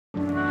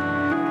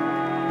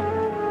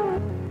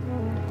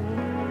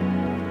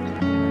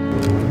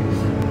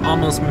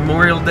almost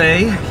Memorial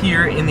Day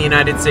here in the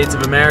United States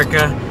of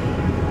America.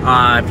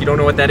 If you don't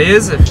know what that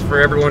is,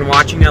 for everyone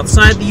watching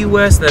outside the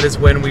US, that is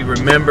when we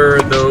remember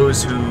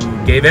those who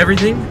gave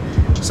everything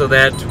so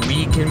that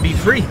we can be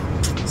free.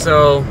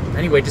 So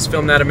anyway, just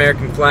film that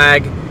American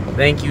flag.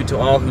 Thank you to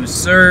all who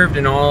served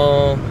and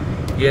all,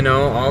 you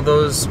know, all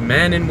those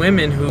men and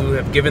women who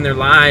have given their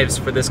lives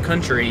for this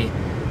country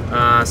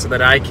so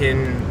that I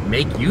can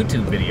make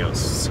YouTube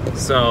videos.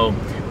 So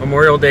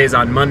Memorial Day is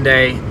on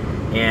Monday,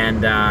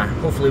 and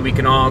hopefully we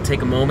can all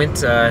take a moment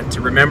to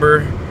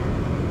remember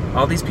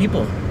all these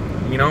people.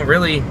 You know,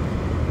 really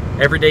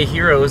everyday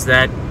heroes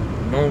that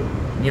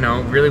won't, you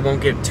know, really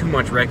won't get too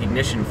much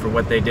recognition for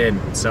what they did.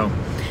 So,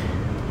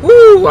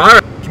 woo! All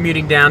right,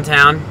 commuting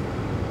downtown.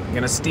 I'm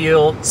gonna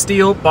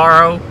steal,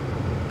 borrow,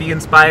 be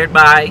inspired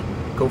by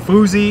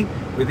Kofuzi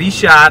with these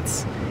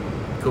shots.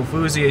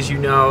 Kofuzi, as you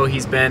know,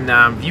 he's been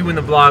viewing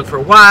the vlog for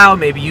a while.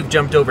 Maybe you've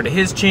jumped over to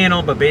his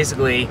channel, but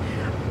basically,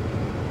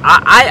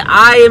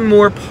 I am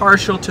more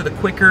partial to the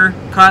quicker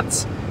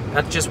cuts.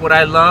 That's just what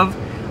I love.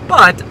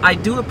 But I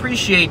do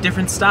appreciate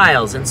different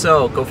styles, and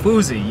so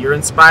Kofuzi, you're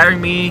inspiring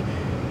me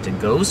to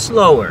go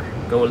slower,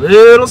 go a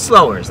little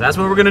slower. So that's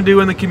what we're gonna do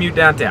in the commute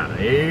downtown.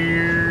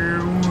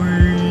 Here we go.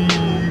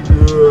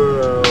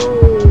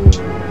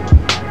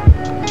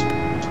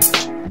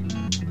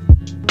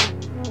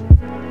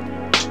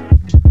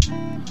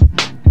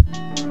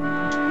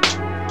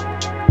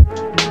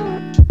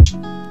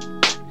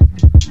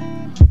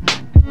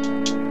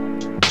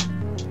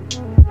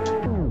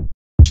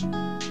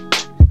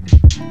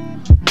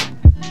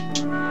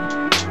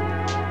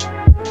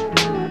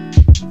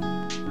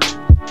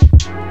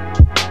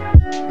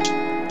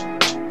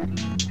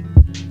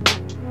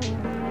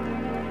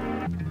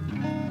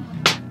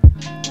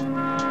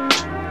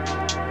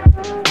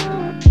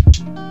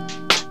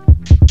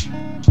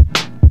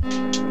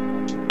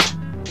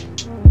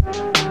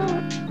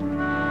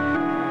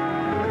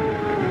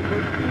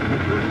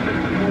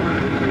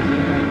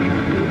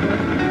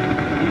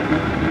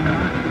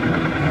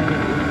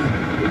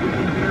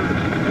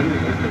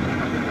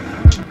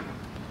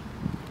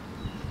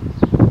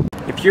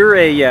 If you're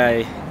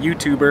a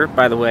YouTuber,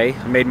 by the way,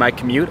 I made my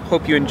commute.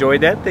 Hope you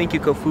enjoyed that. Thank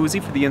you,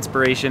 Kofuzi, for the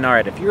inspiration.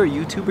 Alright, if you're a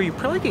YouTuber, you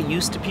probably get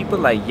used to people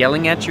like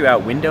yelling at you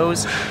out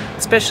windows,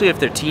 especially if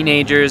they're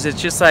teenagers.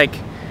 It's just like,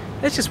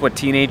 that's just what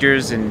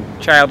teenagers and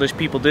childish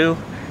people do.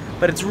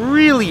 But it's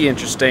really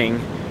interesting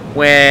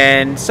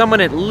when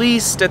someone at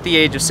least at the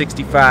age of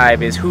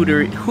 65 is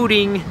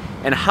hooting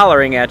and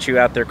hollering at you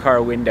out their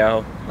car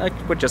window, like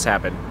what just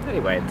happened.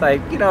 Anyway, it's like,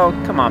 you know,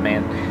 come on,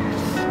 man.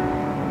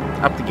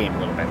 Up the game a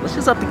little bit. Let's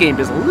just up the game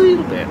just a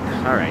little bit.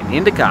 All right,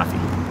 into coffee.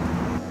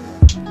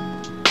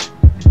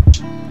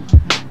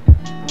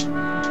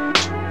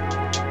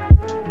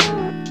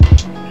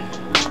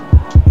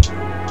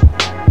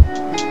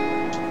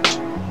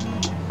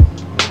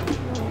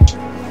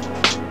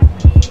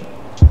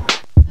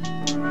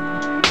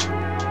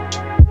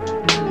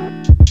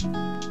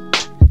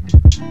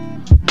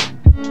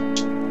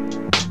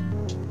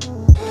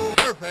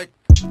 Perfect.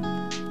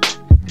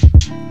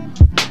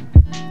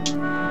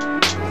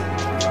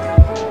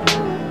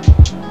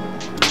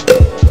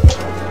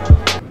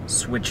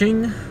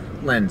 Switching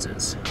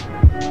lenses.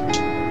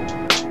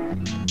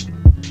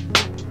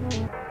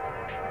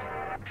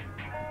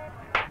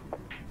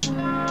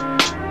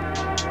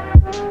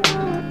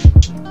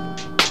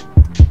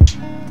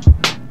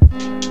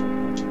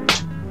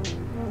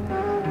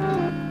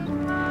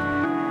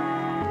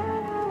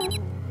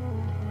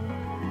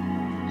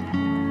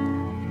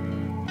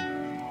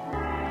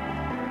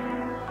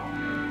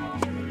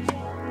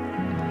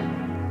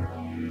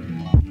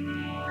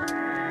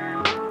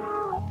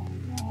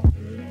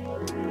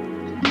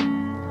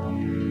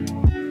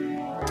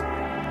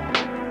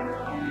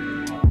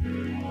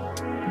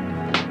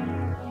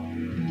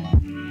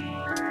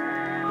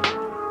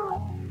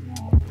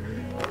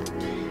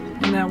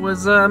 And that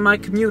was my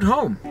commute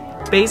home.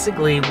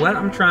 Basically, what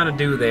I'm trying to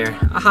do there,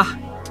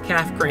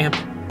 calf cramp.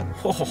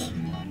 Oh,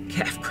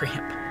 calf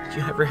cramp.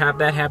 Did you ever have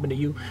that happen to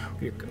you?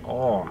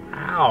 Oh,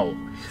 ow.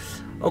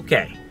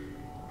 Okay,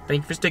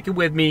 thank you for sticking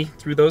with me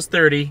through those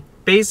 30.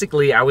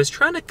 Basically, I was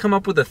trying to come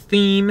up with a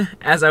theme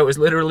as I was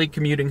literally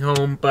commuting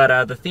home,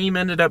 but the theme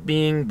ended up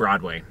being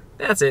Broadway.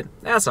 That's it,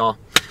 that's all.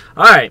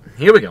 All right,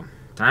 here we go.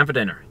 Time for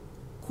dinner.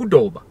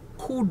 Qdoba.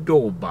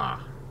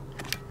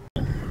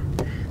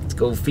 Let's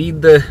go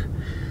feed the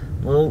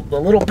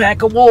little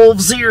pack of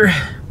wolves here.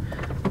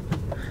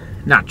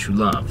 Not true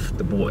love,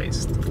 the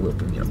boys. The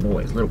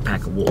little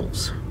pack of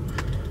wolves.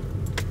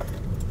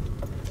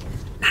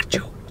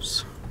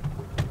 Nachos.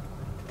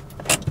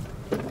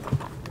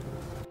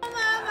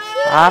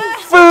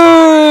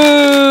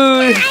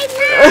 Food!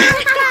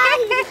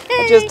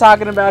 Just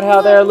talking about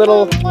how they're a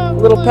little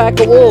pack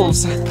of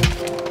wolves.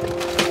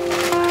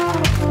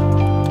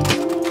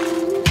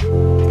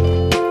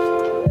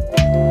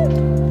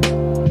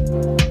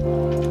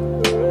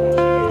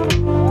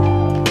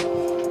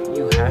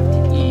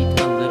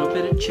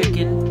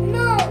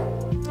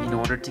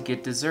 To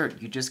get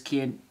dessert, you just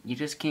can't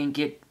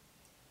get.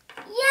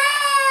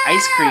 Yeah!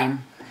 ice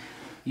cream.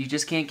 You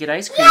just can't get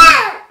ice cream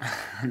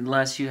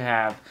unless you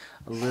have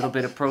a little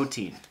bit of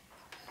protein.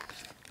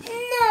 No,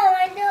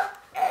 I don't.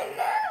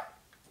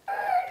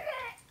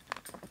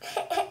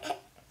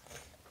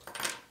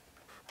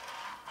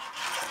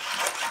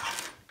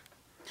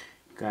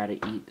 Gotta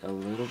eat a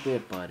little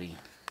bit, buddy.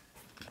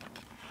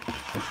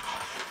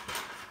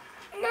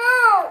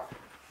 No!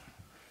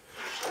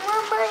 I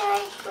want my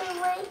ice cream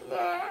right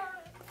now.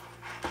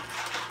 I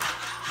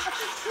have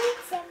to treat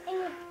something.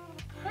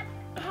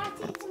 I have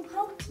to eat some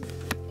protein.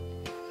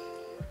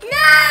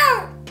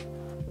 No!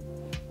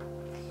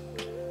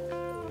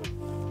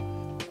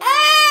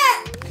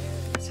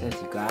 Seth,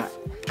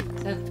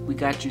 we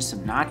got you some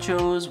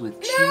nachos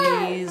with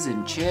cheese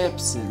and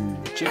chips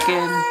and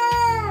chicken.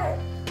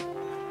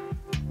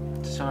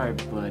 Sorry,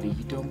 buddy,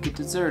 you don't get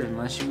dessert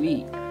unless you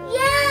eat.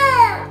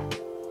 Yeah!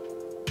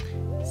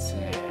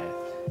 Seth.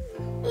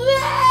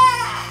 Yeah!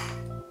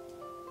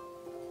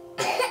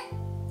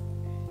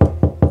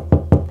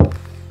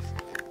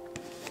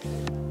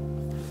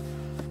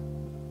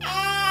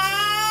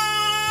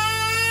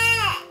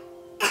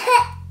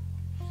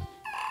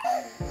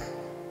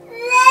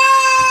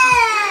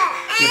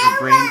 Do you have a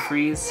brain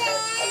freeze?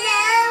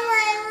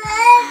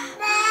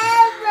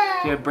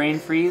 Do you have brain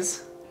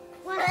freeze?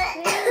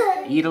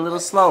 Eat a little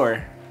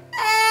slower.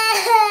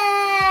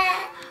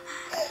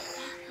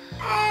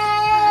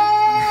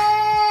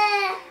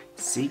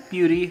 Seek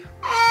beauty.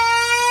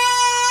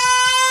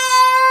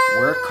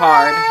 Work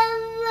hard.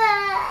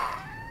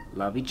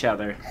 Love each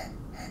other.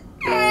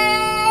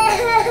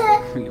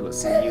 We will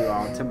see you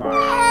all tomorrow.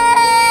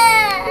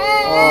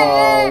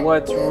 Oh,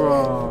 what's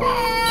wrong?